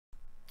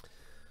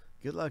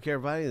Good luck,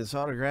 everybody. This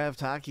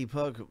autographed hockey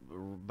puck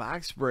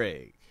box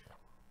break.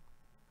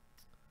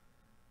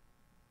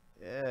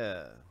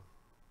 Yeah.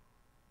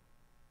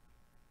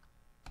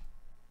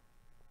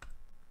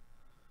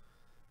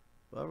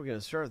 Well, we're going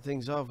to start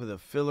things off with a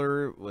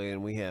filler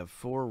when we have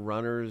 4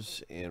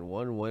 runners and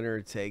 1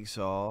 winner takes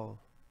all.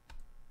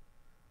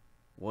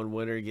 1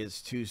 winner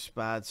gets 2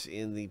 spots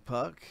in the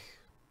puck.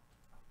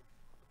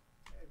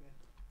 Hey, man.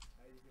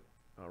 How you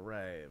doing? All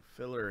right,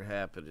 filler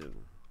happening.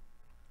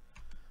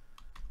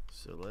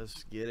 So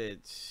let's get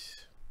it.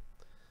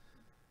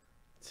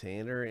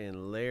 Tanner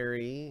and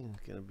Larry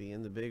going to be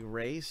in the big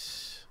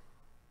race.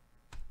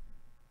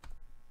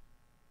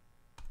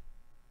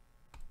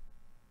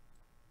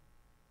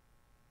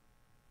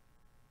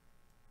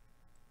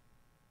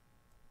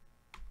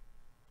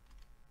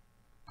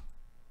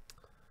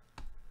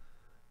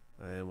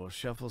 And we'll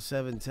shuffle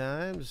 7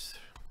 times.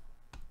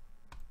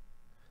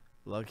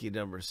 Lucky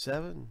number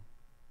 7.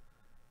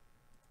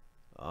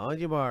 On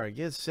your mark,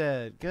 get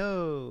set,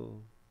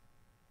 go.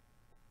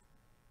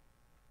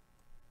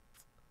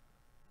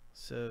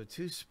 So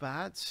 2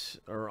 spots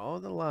are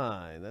on the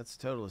line. That's a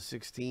total of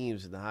 6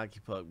 teams in the hockey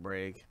puck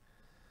break.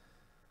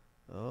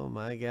 Oh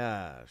my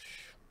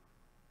gosh.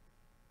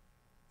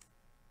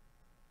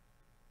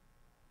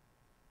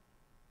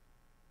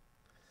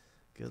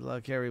 Good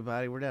luck,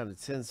 everybody. We're down to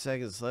 10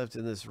 seconds left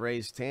in this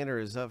race. Tanner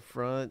is up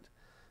front,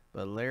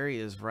 but Larry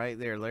is right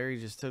there. Larry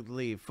just took the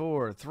lead.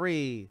 4,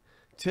 3,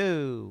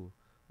 2,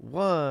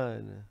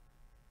 1.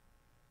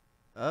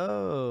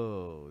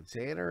 Oh,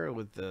 Tanner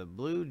with the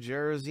blue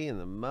jersey and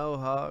the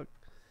mohawk.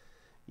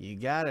 You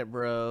got it,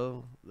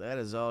 bro. That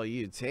is all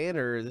you.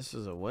 Tanner, this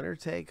is a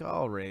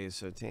winner-take-all race.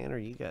 So, Tanner,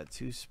 you got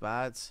 2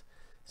 spots,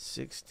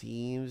 6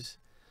 teams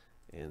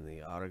in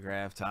the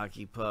autographed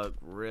hockey puck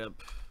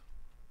rip.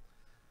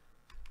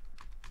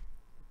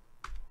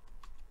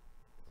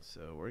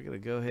 So, we're going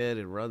to go ahead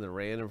and run the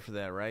random for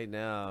that right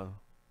now.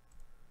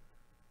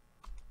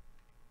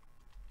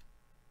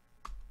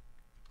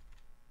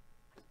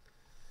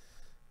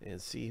 And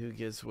see who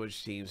gets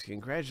which teams.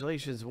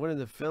 Congratulations winning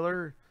the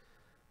filler.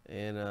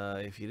 And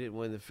if you didn't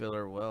win the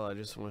filler, well, I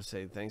just want to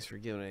say thanks for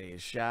giving it a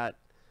shot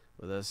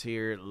with us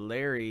here,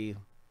 Larry,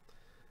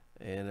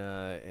 and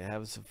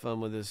having some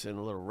fun with us in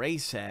a little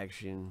race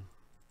action.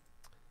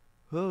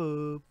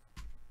 Hope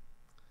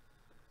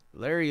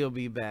Larry will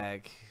be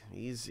back.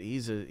 He's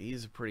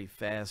a pretty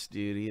fast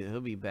dude.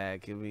 He'll be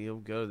back. He'll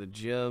go to the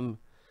gym.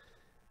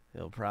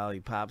 He'll probably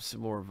pop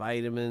some more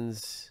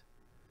vitamins,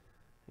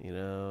 you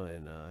know,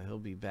 and he'll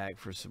be back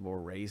for some more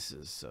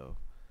races. So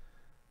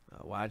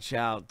watch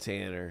out,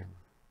 Tanner.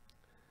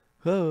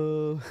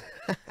 Oh,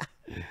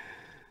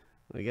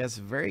 we got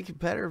some very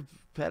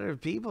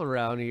competitive people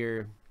around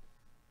here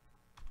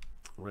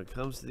when it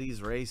comes to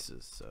these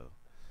races. So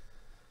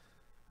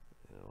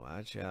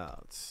watch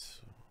out.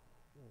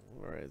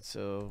 All right,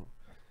 so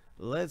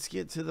let's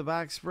get to the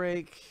box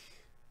break.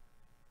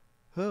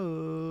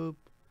 Hope.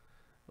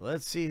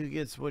 Let's see who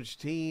gets which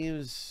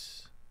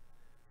teams.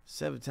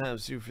 7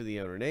 times through for the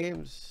owner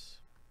names.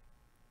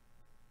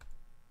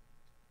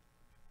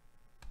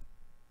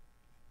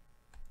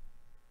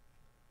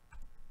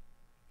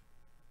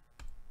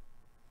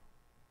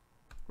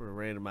 We're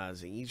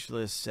randomizing each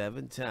list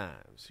 7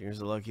 times. Here's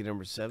the lucky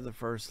number 7. The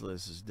first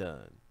list is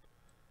done.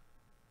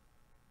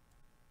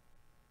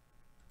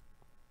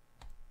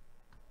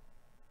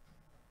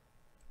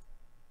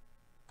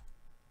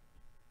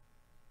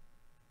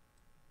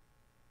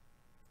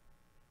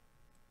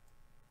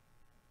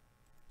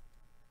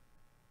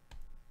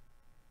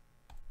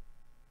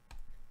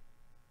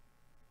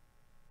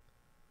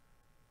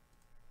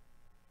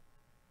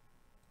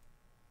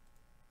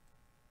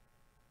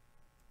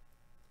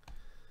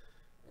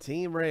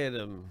 Team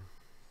random.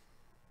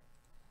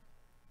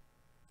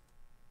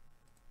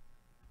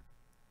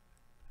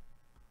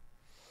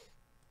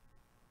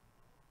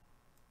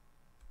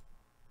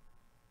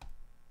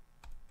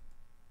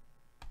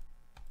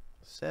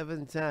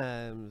 Seven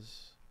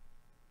times.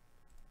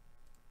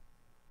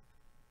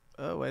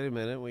 Oh, wait a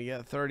minute. We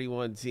got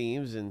 31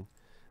 teams, and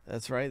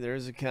that's right.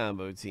 There's a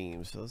combo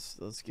team. So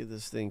let's get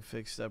this thing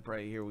fixed up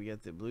right here. We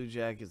got the Blue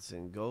Jackets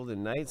and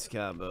Golden Knights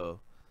combo.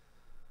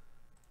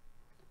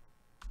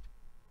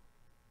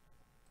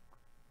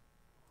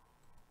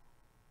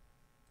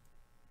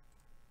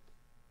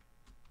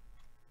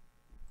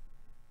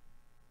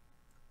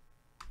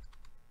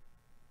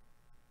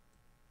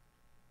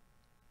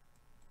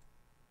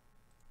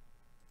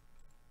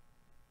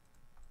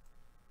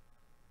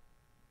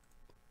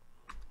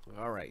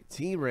 All right,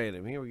 team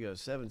random. Here we go.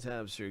 7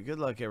 times through. Good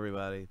luck,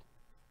 everybody.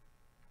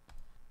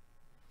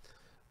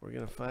 We're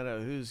going to find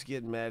out who's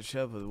getting matched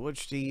up with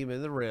which team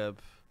in the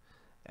rip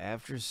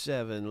after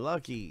 7.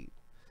 Lucky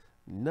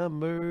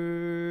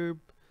number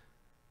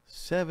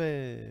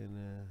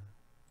 7.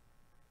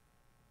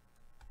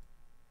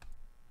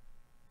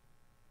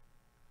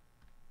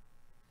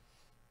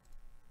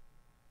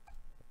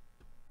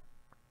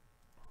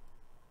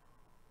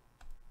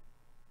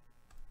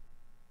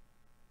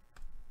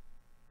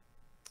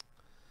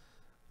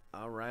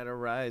 All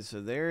right.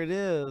 So there it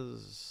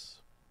is.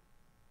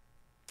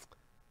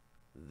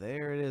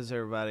 There it is,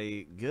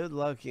 everybody. Good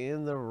luck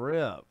in the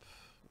rip.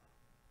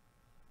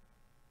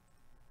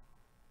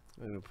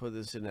 I'm going to put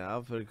this in the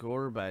alphabetical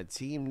order by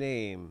team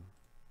name.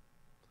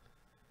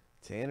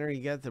 Tanner,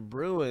 you got the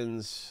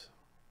Bruins.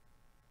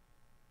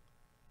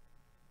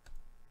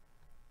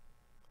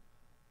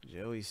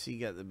 Joey C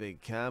got the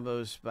big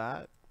combo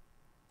spot.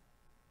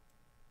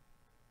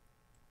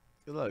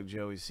 Good luck,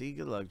 Joey C.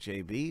 Good luck,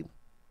 JB.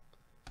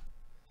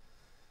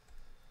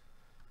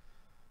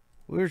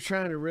 We were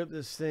trying to rip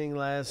this thing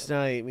last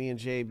night. Me and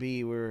JB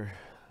we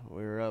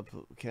were up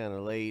kind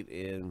of late,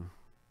 and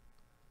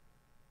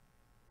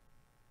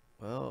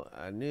well,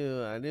 I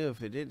knew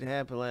if it didn't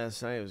happen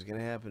last night, it was going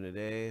to happen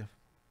today.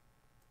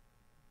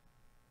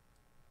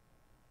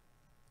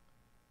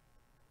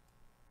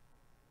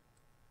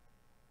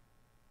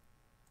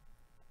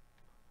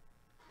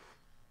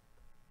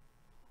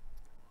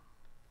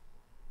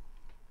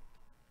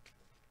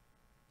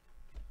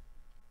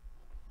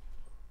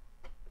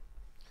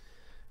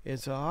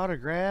 It's an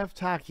autographed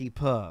hockey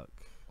puck.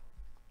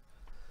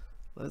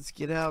 Let's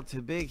get out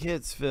to Big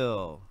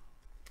Hitsville.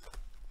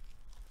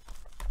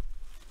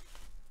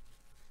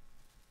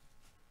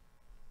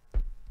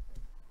 Let's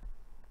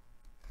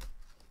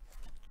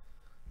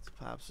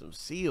pop some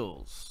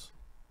seals.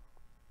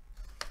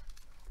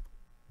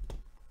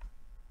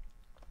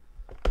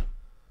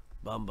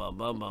 Bum, bum,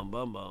 bum, bum,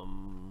 bum,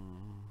 bum.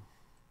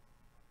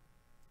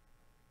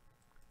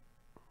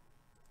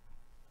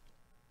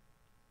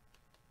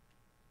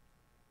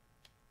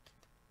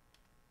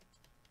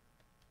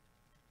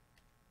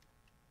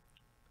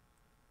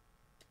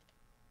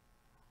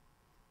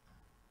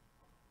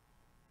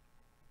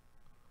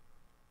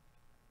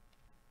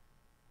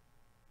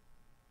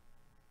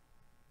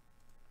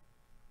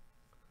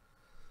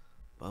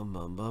 Bum,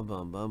 bum, bum,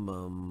 bum, bum,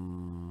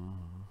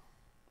 bum.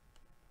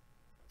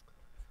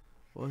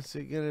 What's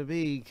it going to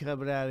be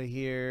coming out of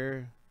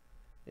here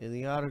in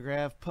the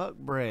autograph puck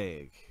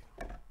break?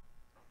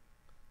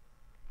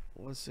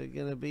 What's it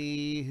going to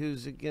be?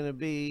 Who's it going to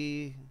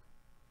be?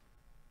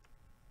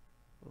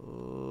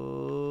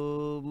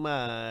 Oh,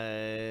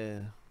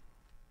 my.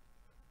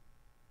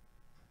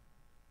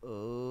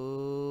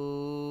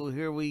 Oh,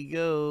 here we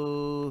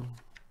go.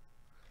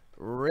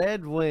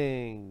 Red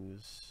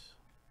Wings.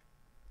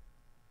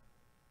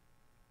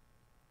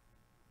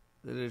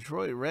 The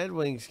Detroit Red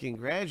Wings,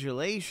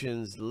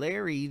 congratulations,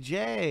 Larry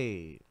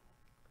J.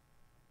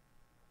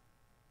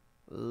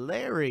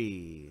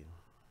 Larry.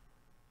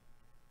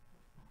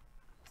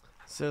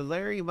 So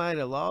Larry might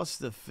have lost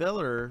the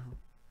filler,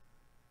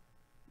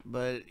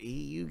 but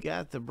you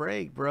got the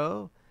break,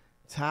 bro.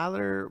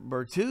 Tyler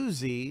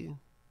Bertuzzi.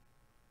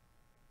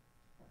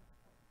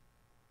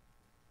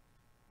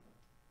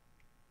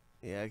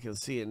 Yeah, I can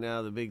see it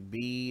now, the big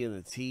B and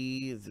the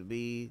T is the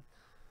B.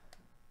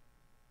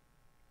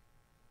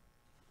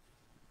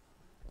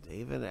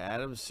 David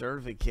Adams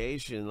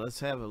certification. Let's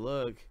have a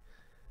look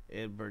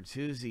at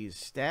Bertuzzi's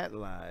stat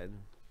line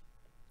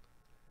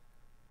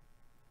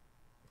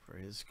for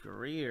his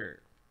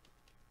career.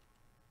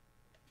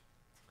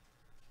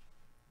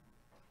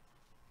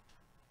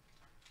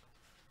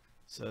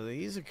 So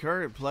he's a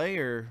current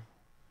player,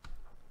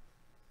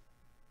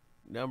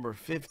 number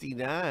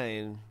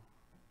 59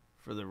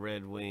 for the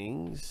Red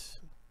Wings.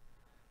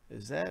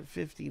 Is that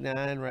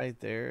 59 right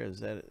there?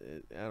 Is that,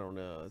 I don't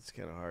know. It's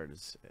kind of hard to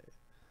say.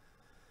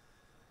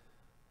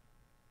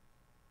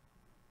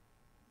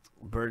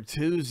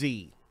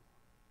 Bertuzzi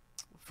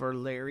for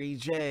Larry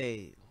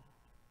J.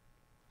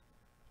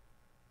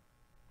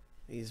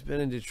 He's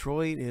been in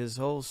Detroit his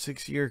whole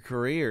 6-year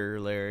career,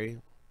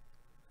 Larry.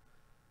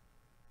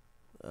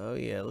 Oh,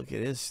 yeah, look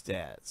at his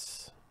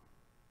stats.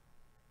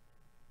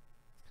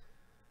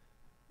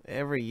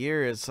 Every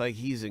year, it's like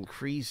he's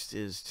increased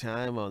his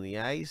time on the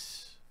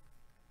ice.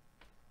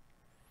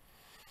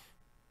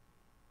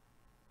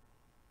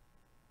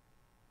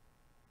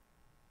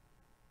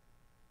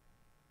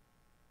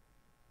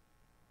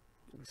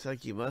 Looks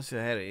like you must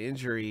have had an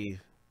injury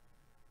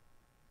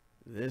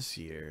this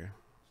year.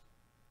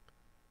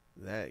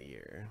 That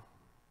year.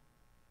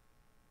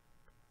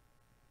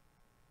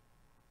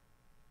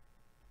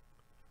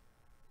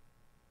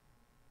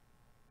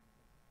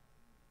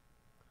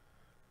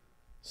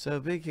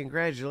 So big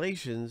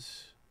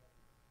congratulations.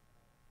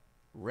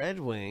 Red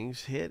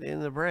Wings hit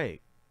in the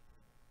break.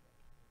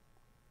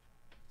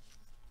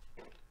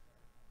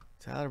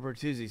 Tyler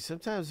Bertuzzi.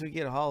 Sometimes we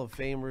get Hall of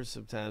Famers.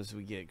 Sometimes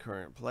we get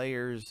current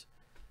players.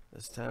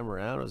 This time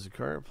around it was a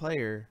current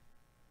player.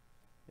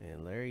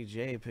 And Larry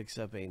J picks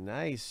up a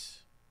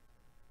nice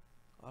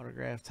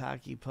autographed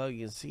hockey puck.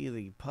 You can see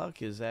the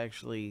puck is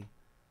actually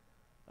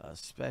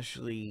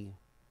especially,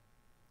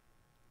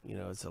 you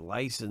know, it's a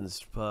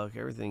licensed puck.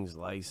 Everything's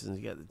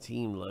licensed. You got the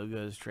team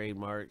logos,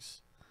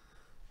 trademarks,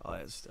 all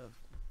that stuff.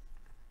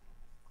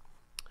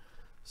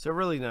 So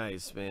really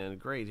nice, man.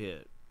 Great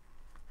hit.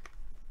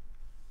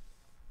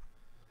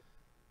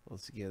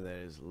 Once again, that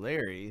is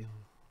Larry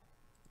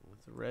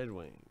with the Red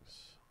Wings.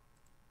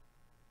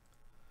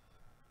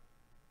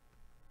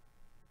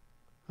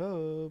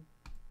 Hub.